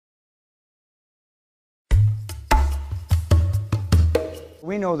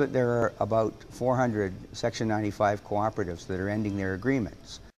We know that there are about 400 Section 95 cooperatives that are ending their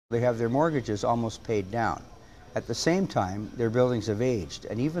agreements. They have their mortgages almost paid down. At the same time, their buildings have aged,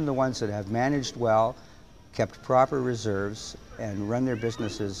 and even the ones that have managed well, kept proper reserves, and run their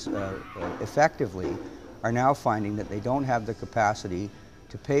businesses effectively are now finding that they don't have the capacity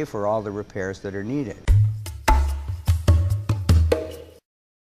to pay for all the repairs that are needed.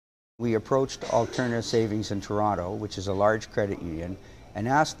 We approached Alterna Savings in Toronto, which is a large credit union, and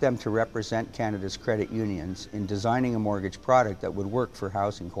asked them to represent Canada's credit unions in designing a mortgage product that would work for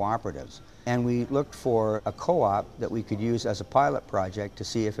housing cooperatives. And we looked for a co-op that we could use as a pilot project to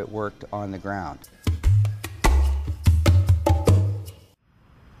see if it worked on the ground.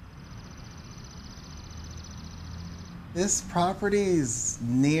 This property is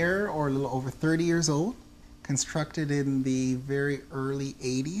near or a little over 30 years old, constructed in the very early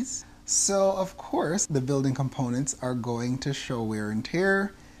 80s. So of course the building components are going to show wear and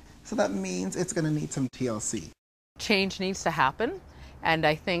tear, so that means it's going to need some TLC. Change needs to happen, and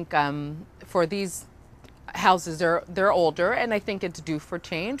I think for these houses, they're older, and I think it's due for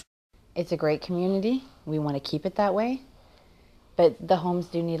change. It's a great community. We want to keep it that way, but the homes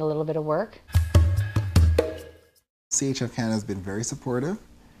do need a little bit of work. CHF Canada has been very supportive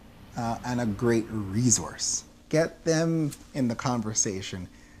and a great resource. Get them in the conversation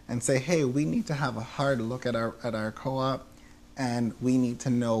and say, hey, we need to have a hard look at our co-op, and we need to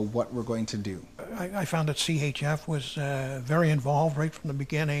know what we're going to do. I found that CHF was very involved right from the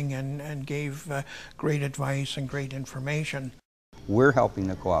beginning and gave great advice and great information. We're helping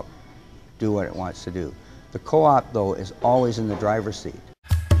the co-op do what it wants to do. The co-op, though, is always in the driver's seat.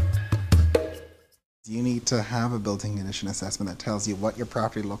 You need to have a built-in condition assessment that tells you what your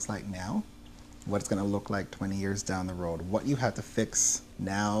property looks like now, what it's going to look like 20 years down the road, what you have to fix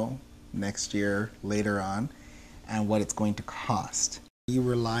now, next year, later on, and what it's going to cost. You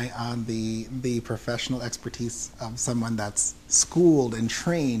rely on the professional expertise of someone that's schooled and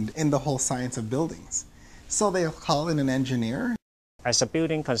trained in the whole science of buildings. So they'll call in an engineer. As a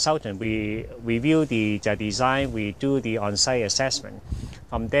building consultant, we review the design, we do the on-site assessment.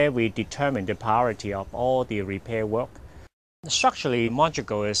 From there, we determine the priority of all the repair work. Structurally,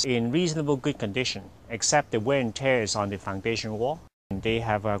 Mondragon is in reasonable good condition, except the wear and tear is on the foundation wall. They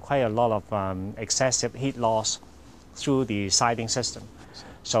have quite a lot of excessive heat loss through the siding system.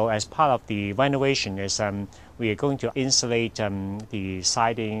 So as part of the renovation, we are going to insulate the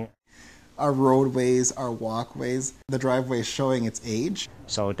siding. Our roadways, our walkways, the driveway is showing its age.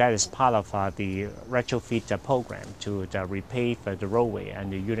 So that is part of the retrofit program to repave the roadway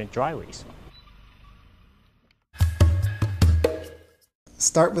and the unit driveways.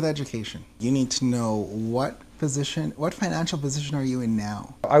 Start with education. You need to know what financial position are you in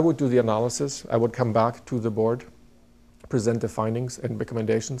now? I would do the analysis. I would come back to the board, present the findings and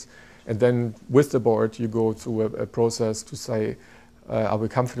recommendations, and then with the board you go through a process to say, are we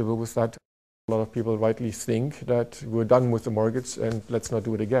comfortable with that? A lot of people rightly think that we're done with the mortgage and let's not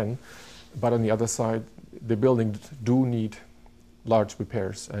do it again. But on the other side, the buildings do need large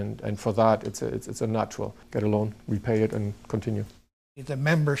repairs, and for that it's a natural. Get a loan, repay it, and continue. The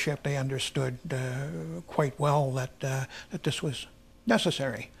membership, they understood quite well that this was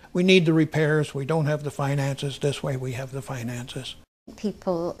necessary. We need the repairs, we don't have the finances, this way we have the finances.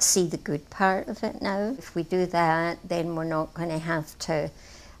 People see the good part of it now. If we do that, then we're not going to have to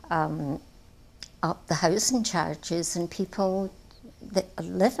up the housing charges, and people that are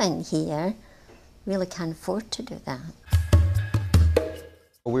living here really can't afford to do that.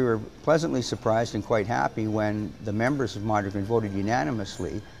 We were pleasantly surprised and quite happy when the members of Mondragon voted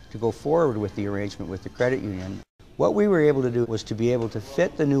unanimously to go forward with the arrangement with the credit union. What we were able to do was to be able to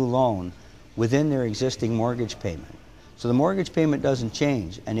fit the new loan within their existing mortgage payment. So the mortgage payment doesn't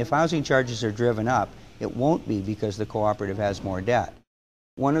change, and if housing charges are driven up, it won't be because the cooperative has more debt.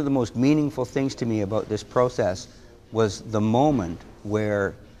 One of the most meaningful things to me about this process was the moment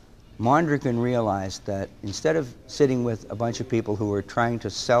where Mondragon realized that instead of sitting with a bunch of people who were trying to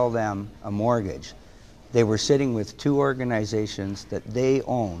sell them a mortgage, they were sitting with two organizations that they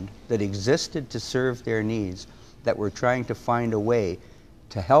owned, that existed to serve their needs, that were trying to find a way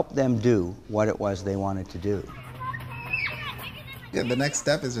to help them do what it was they wanted to do. Yeah, the next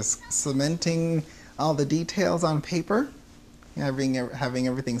step is just cementing all the details on paper, having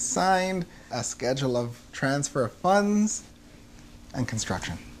everything signed, a schedule of transfer of funds, and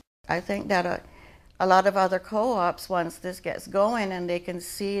construction. I think that a lot of other co-ops, once this gets going and they can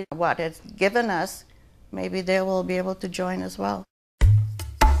see what it's given us, maybe they will be able to join as well.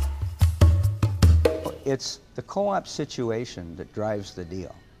 It's the co-op situation that drives the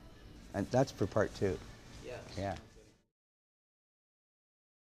deal, and that's for part two. Yeah.